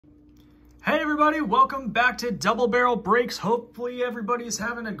Hey everybody, welcome back to Double Barrel Breaks. Hopefully everybody's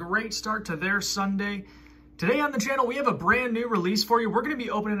having a great start to their Sunday. Today on the channel, we have a brand new release for you. We're going to be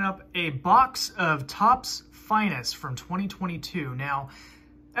opening up a box of Topps Finest from 2022. Now,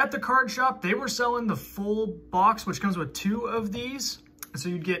 at the card shop, they were selling the full box, which comes with 2 of these. So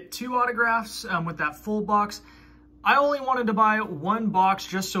you'd get 2 autographs with that full box. I only wanted to buy 1 box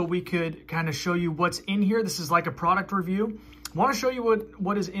just so we could kind of show you what's in here. This is like a product review. I want to show you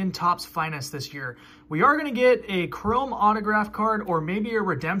what is in Topps Finest this year. We are going to get a chrome autograph card or maybe a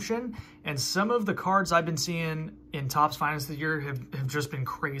redemption, and some of the cards I've been seeing in Topps Finest this year have just been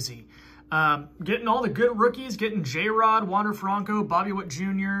crazy. Getting all the good rookies, getting J-Rod, Wander Franco, Bobby Witt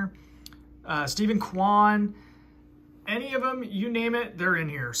Jr., Stephen Kwan, any of them, you name it, they're in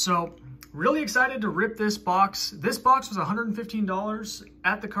here. So really excited to rip this box. This box was $115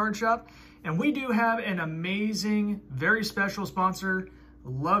 at the card shop. And we do have an amazing, very special sponsor.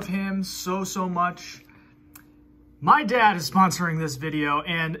 Love him so much. My dad is sponsoring this video.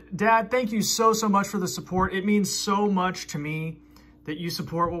 And Dad, thank you so much for the support. It means so much to me that you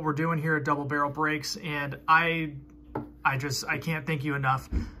support what we're doing here at Double Barrel Breaks. And I can't thank you enough.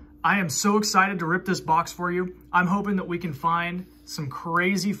 I am so excited to rip this box for you. I'm hoping that we can find some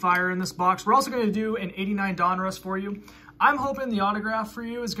crazy fire in this box. We're also going to do an 89 Donruss for you. I'm hoping the autograph for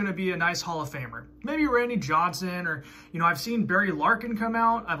you is going to be a nice Hall of Famer. Maybe Randy Johnson, or, I've seen Barry Larkin come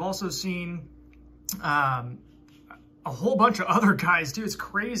out. I've also seen a whole bunch of other guys, too. It's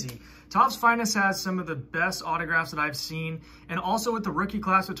crazy. Topps Finest has some of the best autographs that I've seen. And also with the rookie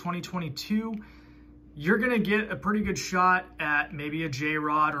class of 2022, you're going to get a pretty good shot at maybe a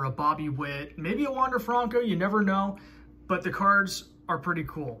J-Rod or a Bobby Witt, maybe a Wander Franco. You never know. But the cards are pretty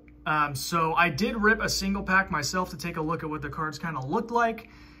cool. So I did rip a single pack myself to take a look at what the cards kind of looked like.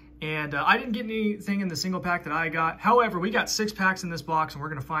 And I didn't get anything in the single pack that I got. However, we got 6 packs in this box and we're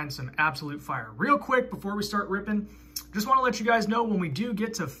going to find some absolute fire. Real quick, before we start ripping, just want to let you guys know when we do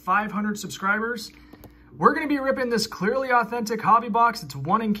get to 500 subscribers, we're going to be ripping this Clearly Authentic hobby box. It's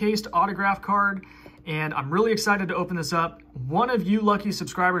 1 encased autograph card. And I'm really excited to open this up. One of you lucky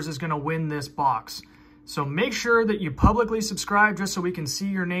subscribers is going to win this box. So make sure that you publicly subscribe just so we can see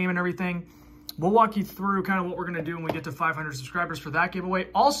your name and everything. We'll walk you through kind of what we're going to do when we get to 500 subscribers for that giveaway.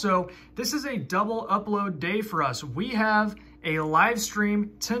 Also, this is a double upload day for us. We have a live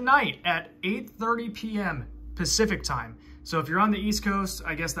stream tonight at 8:30 p.m. Pacific time. So if you're on the East Coast,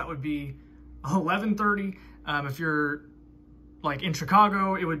 I guess that would be 11:30. If you're like in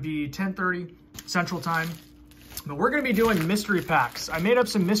Chicago, it would be 10:30 Central time. But we're going to be doing mystery packs. I made up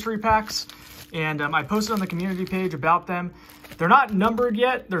some mystery packs. And I posted on the community page about them. They're not numbered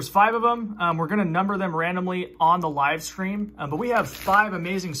yet. There's 5 of them. We're going to number them randomly on the live stream. But we have 5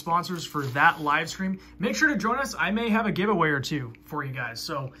 amazing sponsors for that live stream. Make sure to join us. I may have a giveaway or 2 for you guys.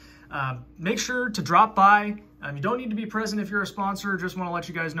 So make sure to drop by. You don't need to be present if you're a sponsor. Just want to let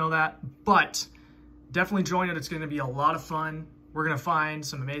you guys know that. But definitely join it. It's going to be a lot of fun. We're going to find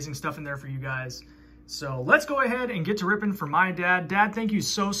some amazing stuff in there for you guys. So let's go ahead and get to ripping for my dad. Dad, thank you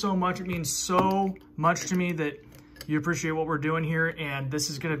so much. It means so much to me that you appreciate what we're doing here, and this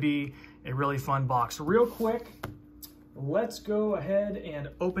is going to be a really fun box. So real quick, let's go ahead and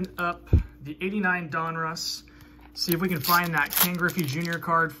open up the 89 Donruss. See if we can find that Ken Griffey Jr.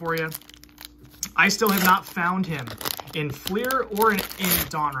 card for you. I still have not found him in Fleer or in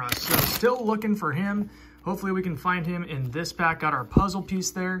Donruss, so still looking for him. Hopefully we can find him in this pack. Got our puzzle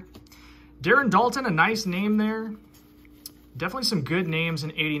piece there. Darren Dalton, a nice name there. Definitely some good names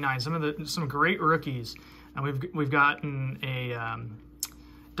in 89. Some great rookies. And we've gotten a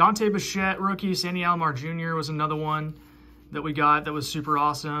Dante Bichette rookie. Sandy Alomar Jr. was another one that we got that was super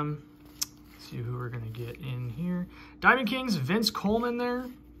awesome. Let's see who we're going to get in here. Diamond Kings, Vince Coleman there.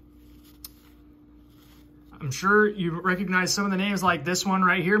 I'm sure you recognize some of the names like this one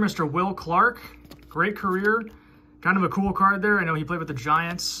right here, Mr. Will Clark. Great career. Kind of a cool card there. I know he played with the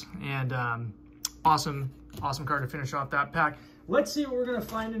Giants, and awesome card to finish off that pack. Let's see what we're going to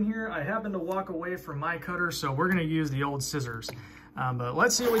find in here. I happen to walk away from my cutter, so we're going to use the old scissors. But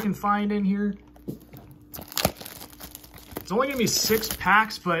let's see what we can find in here. It's only going to be 6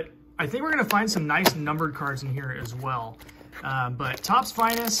 packs, but I think we're going to find some nice numbered cards in here as well. But Topps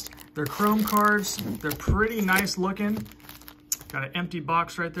Finest, they're chrome cards. They're pretty nice looking. Got an empty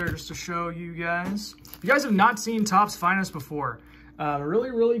box right there just to show you guys. If you guys have not seen Topps Finest before,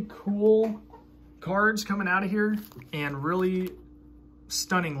 really cool cards coming out of here and really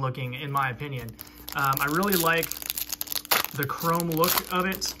stunning looking in my opinion. I really like the chrome look of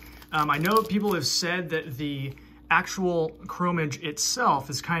it. I know people have said that the actual chromage itself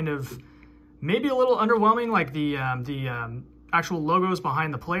is kind of maybe a little underwhelming, like the actual logos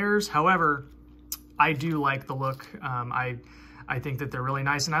behind the players. However, I do like the look. I think that they're really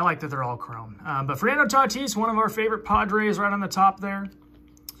nice, and I like that they're all chrome. But Fernando Tatis, one of our favorite Padres, right on the top there.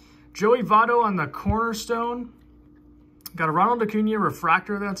 Joey Votto on the cornerstone. Got a Ronald Acuna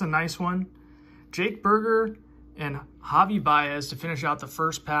refractor. That's a nice one. Jake Berger and Javi Baez to finish out the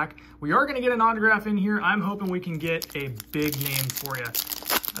first pack. We are going to get an autograph in here. I'm hoping we can get a big name for you.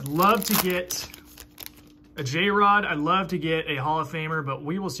 I'd love to get a J-Rod. I'd love to get a Hall of Famer, but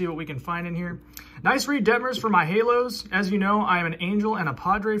we will see what we can find in here. Nice Reed Detmers for my Halos. As you know, I am an Angel and a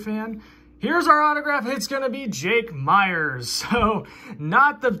Padre fan. Here's our autograph. It's going to be Jake Meyers. So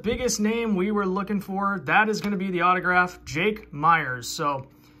not the biggest name we were looking for. That is going to be the autograph, Jake Meyers. So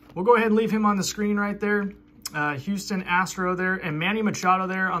we'll go ahead and leave him on the screen right there. Houston Astro there, and Manny Machado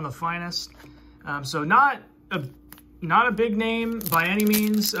there on the finest. So not a big name by any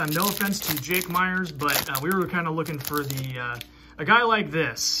means. No offense to Jake Meyers, but we were kind of looking for a guy like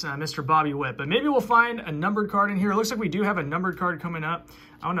this, Mr. Bobby Witt. But maybe we'll find a numbered card in here. It looks like we do have a numbered card coming up.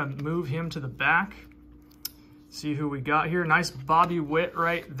 I want to move him to the back. See who we got here. Nice Bobby Witt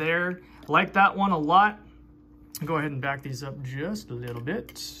right there. Like that one a lot. Go ahead and back these up just a little bit.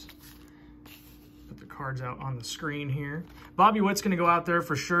 Put the cards out on the screen here. Bobby Witt's going to go out there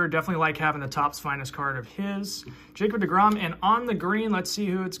for sure. Definitely like having the Topps Finest card of his. Jacob deGrom, and on the green, let's see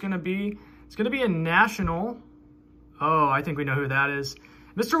who it's going to be. It's going to be a National. Oh, I think we know who that is.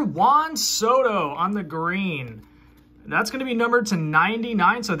 Mr. Juan Soto on the green. That's going to be numbered to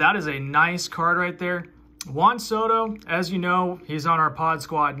 99, so that is a nice card right there. Juan Soto, as you know, he's on our pod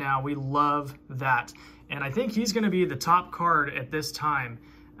squad now. We love that. And I think he's going to be the top card at this time.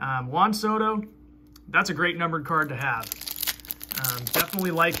 Juan Soto, that's a great numbered card to have.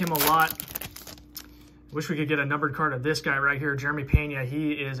 Definitely like him a lot. Wish we could get a numbered card of this guy right here, Jeremy Pena.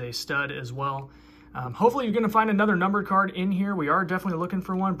 He is a stud as well. Hopefully you're going to find another numbered card in here. We are definitely looking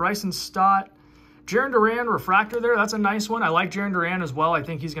for one. Bryson Stott. Jarren Duran refractor there. That's a nice one. I like Jarren Duran as well. I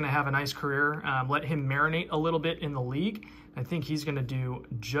think he's going to have a nice career. Let him marinate a little bit in the league. I think he's going to do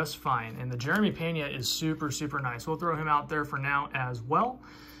just fine. And the Jeremy Pena is super, super nice. We'll throw him out there for now as well.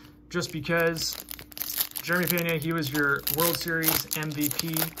 Just because Jeremy Pena, he was your World Series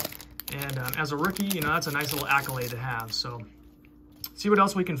MVP. And as a rookie, you know, that's a nice little accolade to have. So see what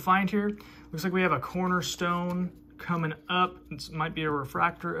else we can find here. Looks like we have a cornerstone coming up. It might be a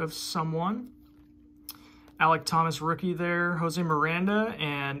refractor of someone. Alec Thomas rookie there, Jose Miranda,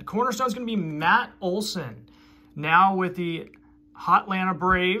 and cornerstone's going to be Matt Olson. Now with the Hotlanta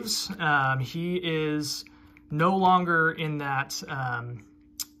Braves, he is no longer in that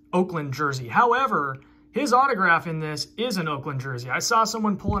Oakland jersey. However, his autograph in this is an Oakland jersey. I saw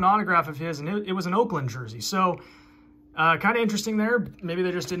someone pull an autograph of his, and it was an Oakland jersey. So kind of interesting there. Maybe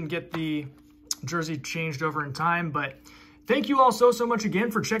they just didn't get the jersey changed over in time, but thank you all so much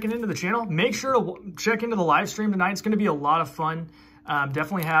again for checking into the channel. Make sure to check into the live stream tonight. It's going to be a lot of fun.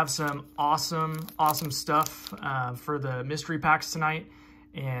 Definitely have some awesome stuff for the mystery packs tonight,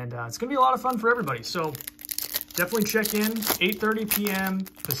 and it's going to be a lot of fun for everybody. So definitely check in, 8:30 p.m.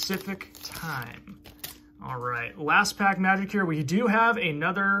 Pacific time. All right, last pack magic here. We do have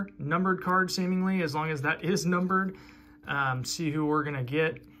another numbered card seemingly, as long as that is numbered. See who we're going to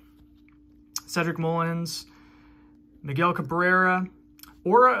get. Cedric Mullins, Miguel Cabrera,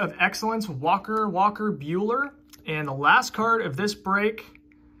 Aura of Excellence, Walker Buehler. And the last card of this break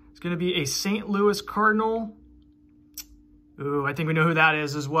is going to be a St. Louis Cardinal. Ooh, I think we know who that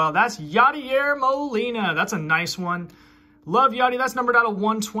is as well. That's Yadier Molina. That's a nice one. Love Yadi. That's numbered out of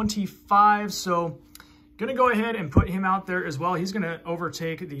 125. So going to go ahead and put him out there as well. He's going to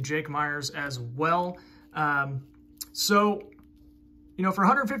overtake the Jake Meyers as well. So, you know, for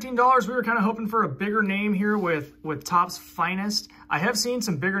 $115, we were kind of hoping for a bigger name here with Topps Finest. I have seen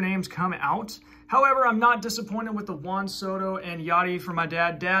some bigger names come out. However, I'm not disappointed with the Juan Soto and Yadi for my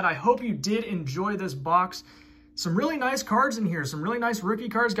dad. Dad, I hope you did enjoy this box. Some really nice cards in here. Some really nice rookie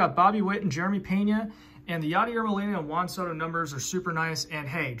cards. Got Bobby Witt and Jeremy Pena. And the Yadier Molina and Juan Soto numbers are super nice. And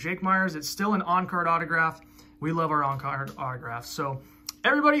hey, Jake Meyers, it's still an on-card autograph. We love our on-card autographs. So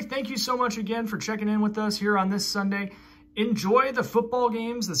everybody, thank you so much again for checking in with us here on this Sunday. Enjoy the football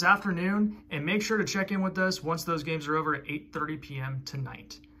games this afternoon, and make sure to check in with us once those games are over at 8:30 p.m.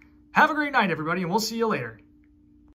 tonight. Have a great night, everybody, and we'll see you later.